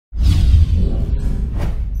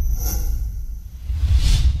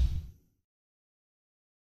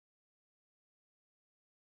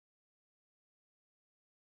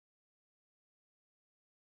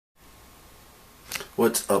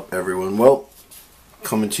What's up, everyone? Well,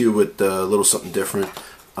 coming to you with a little something different.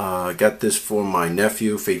 I got this for my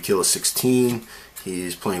nephew, Fadekiller 16.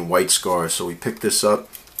 He's playing White Scar, so we picked this up.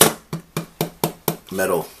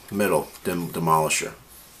 Metal Demolisher.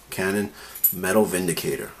 Canon Metal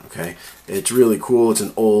Vindicator. Okay, it's really cool. It's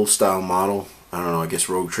an old style model. I don't know, I guess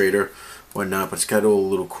Rogue Trader, whatnot, but it's got all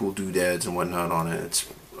little cool doodads and whatnot on it.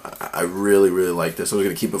 I really like this. I was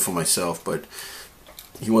gonna keep it for myself, but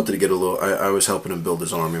he wanted to get a little. I was helping him build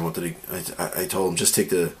his army. I told him, just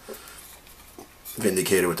take the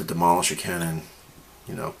Vindicator with the Demolisher cannon,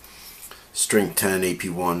 you know, strength 10,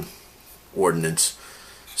 AP1 ordnance.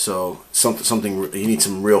 So something you need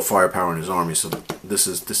some real firepower in his army. So this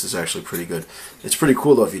is actually pretty good. It's pretty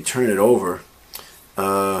cool though. If you turn it over,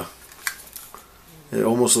 it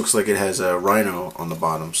almost looks like it has a rhino on the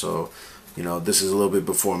bottom. So, you know, this is a little bit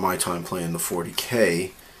before my time playing the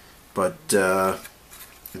 40K, but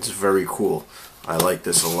it's very cool. I like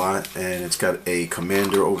this a lot, and it's got a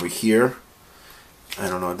commander over here. I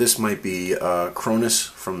don't know, this might be Cronus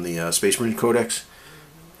from the Space Marine Codex.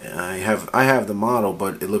 I have the model,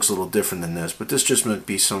 but it looks a little different than this. But this just might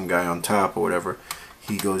be some guy on top or whatever.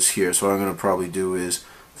 He goes here. So what I'm going to probably do is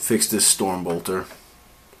fix this Stormbolter.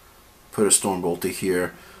 Put a Stormbolter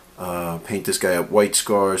here. Paint this guy up white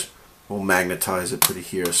scars. We'll magnetize it, put it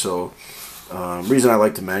here. So reason I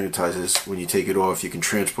like to magnetize is when you take it off, you can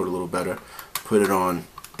transport a little better. Put it on,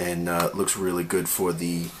 and it looks really good for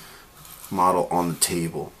the model on the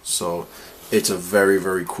table. So it's a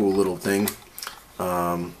very cool little thing.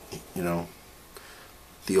 You know,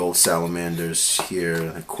 the old Salamanders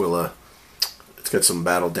here, Aquila. It's got some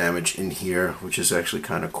battle damage in here, which is actually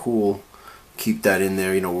kind of cool. Keep that in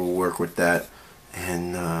there. You know, we'll work with that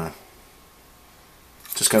and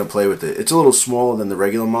just kind of play with it. It's a little smaller than the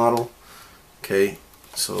regular model. Okay,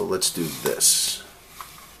 so let's do this.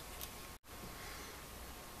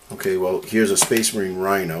 Okay, well, here's a Space Marine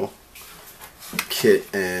Rhino kit,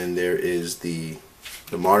 and there is the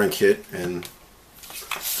modern kit and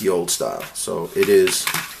the old style. So it is,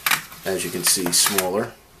 as you can see,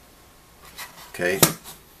 smaller. Okay.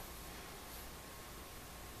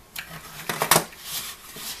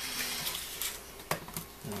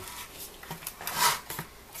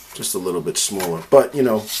 Just a little bit smaller, but you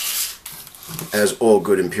know, as all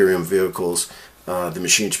good Imperium vehicles, the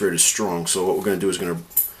machine spirit is strong. So what we're going to do is going to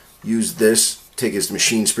use this, take his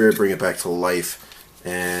machine spirit, bring it back to life,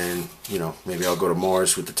 and you know, maybe I'll go to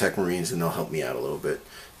Mars with the Tech Marines and they'll help me out a little bit,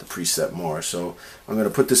 the preset Mars. So I'm going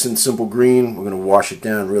to put this in simple green. We're going to wash it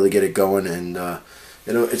down, really get it going, and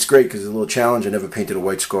you know, it's great because it's a little challenge. I never painted a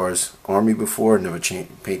White Scar's army before, never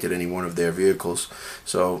painted any one of their vehicles,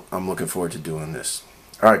 so I'm looking forward to doing this.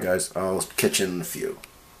 Alright guys, I'll catch you in a few.